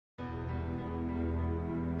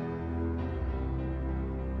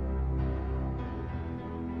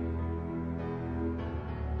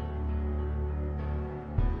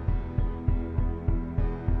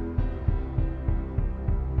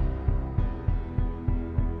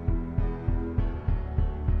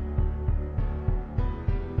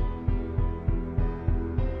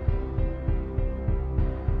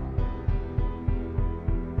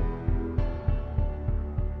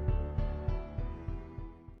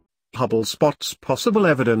Hubble spots possible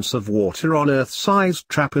evidence of water on Earth-sized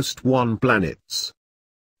TRAPPIST-1 planets.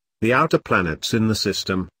 The outer planets in the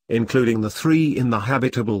system, including the 3 in the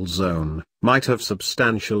habitable zone, might have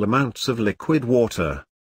substantial amounts of liquid water.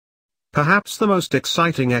 Perhaps the most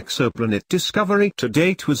exciting exoplanet discovery to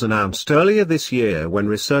date was announced earlier this year when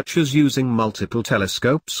researchers using multiple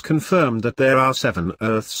telescopes confirmed that there are 7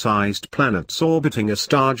 Earth-sized planets orbiting a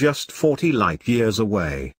star just 40 light-years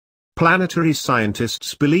away. Planetary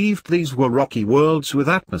scientists believed these were rocky worlds with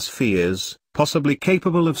atmospheres, possibly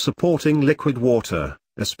capable of supporting liquid water,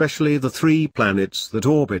 especially the 3 planets that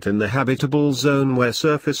orbit in the habitable zone where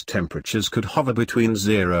surface temperatures could hover between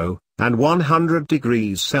 0 and 100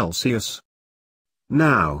 degrees Celsius.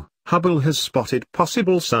 Now, Hubble has spotted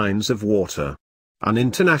possible signs of water. An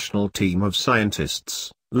international team of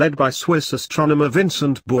scientists, led by Swiss astronomer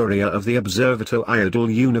Vincent Bourrier of the Observatoire de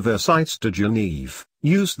l'Université de Genève,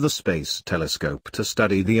 used the space telescope to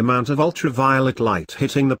study the amount of ultraviolet light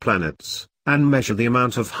hitting the planets, and measure the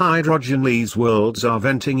amount of hydrogen these worlds are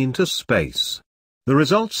venting into space. The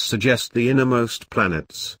results suggest the innermost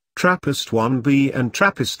planets, TRAPPIST-1b and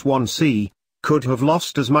TRAPPIST-1c, could have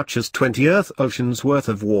lost as much as 20 Earth oceans worth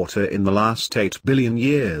of water in the last 8 billion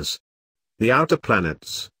years. The outer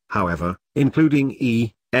planets, however, including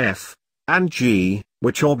E, F, and G,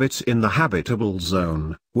 which orbit in the habitable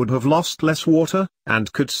zone, would have lost less water,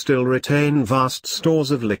 and could still retain vast stores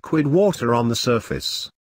of liquid water on the surface.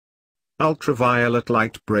 Ultraviolet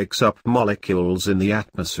light breaks up molecules in the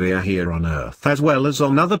atmosphere here on Earth as well as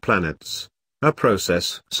on other planets, a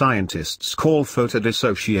process scientists call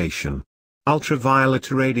photodissociation. Ultraviolet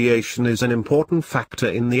radiation is an important factor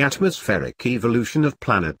in the atmospheric evolution of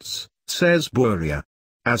planets, says Bourrier.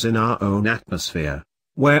 As in our own atmosphere,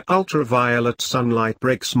 where ultraviolet sunlight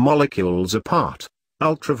breaks molecules apart,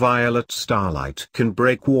 ultraviolet starlight can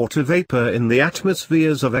break water vapor in the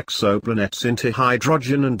atmospheres of exoplanets into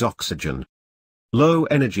hydrogen and oxygen.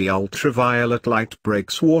 Low-energy ultraviolet light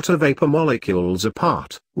breaks water vapor molecules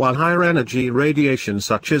apart, while higher-energy radiation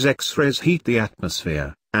such as X-rays heat the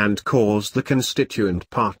atmosphere, and cause the constituent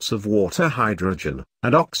parts of water hydrogen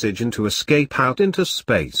and oxygen to escape out into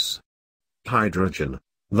space. Hydrogen,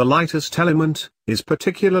 the lightest element, is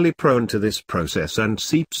particularly prone to this process and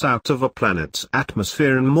seeps out of a planet's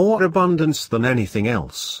atmosphere in more abundance than anything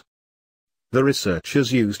else. The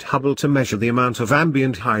researchers used Hubble to measure the amount of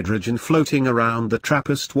ambient hydrogen floating around the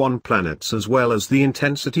TRAPPIST-1 planets as well as the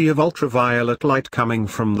intensity of ultraviolet light coming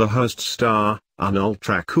from the host star, an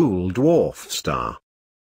ultra-cool dwarf star.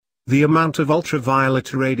 The amount of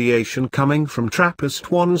ultraviolet radiation coming from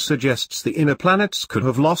TRAPPIST-1 suggests the inner planets could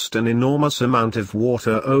have lost an enormous amount of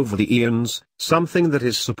water over the eons, something that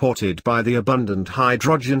is supported by the abundant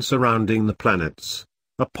hydrogen surrounding the planets,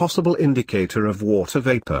 a possible indicator of water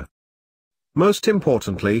vapor. Most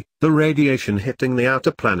importantly, the radiation hitting the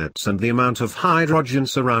outer planets and the amount of hydrogen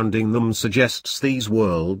surrounding them suggests these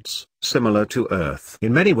worlds, similar to Earth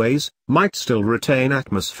in many ways, might still retain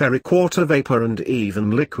atmospheric water vapor and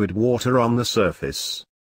even liquid water on the surface.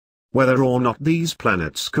 Whether or not these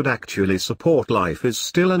planets could actually support life is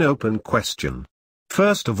still an open question.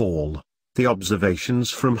 First of all, the observations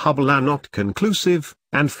from Hubble are not conclusive,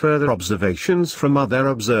 and further observations from other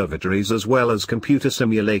observatories as well as computer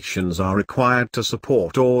simulations are required to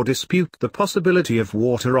support or dispute the possibility of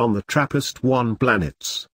water on the TRAPPIST-1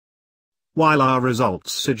 planets. While our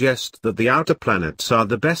results suggest that the outer planets are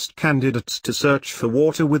the best candidates to search for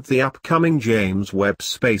water with the upcoming James Webb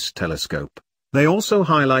Space Telescope, they also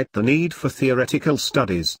highlight the need for theoretical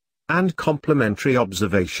studies and complementary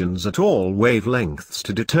observations at all wavelengths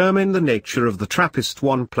to determine the nature of the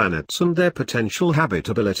TRAPPIST-1 planets and their potential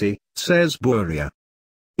habitability, says Bourrier.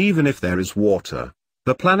 Even if there is water,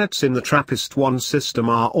 the planets in the TRAPPIST-1 system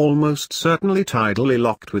are almost certainly tidally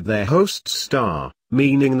locked with their host star,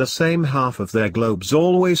 meaning the same half of their globes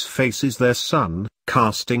always faces their sun,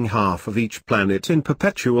 casting half of each planet in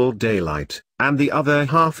perpetual daylight, and the other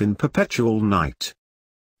half in perpetual night.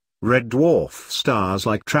 Red dwarf stars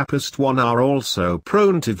like TRAPPIST-1 are also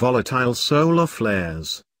prone to volatile solar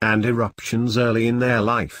flares and eruptions early in their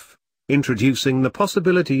life, introducing the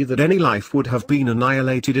possibility that any life would have been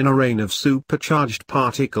annihilated in a rain of supercharged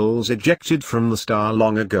particles ejected from the star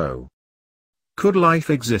long ago. Could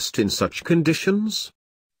life exist in such conditions?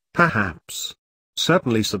 Perhaps.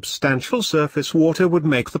 Certainly substantial surface water would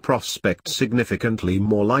make the prospect significantly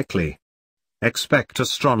more likely. Expect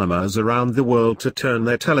astronomers around the world to turn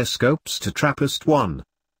their telescopes to TRAPPIST-1,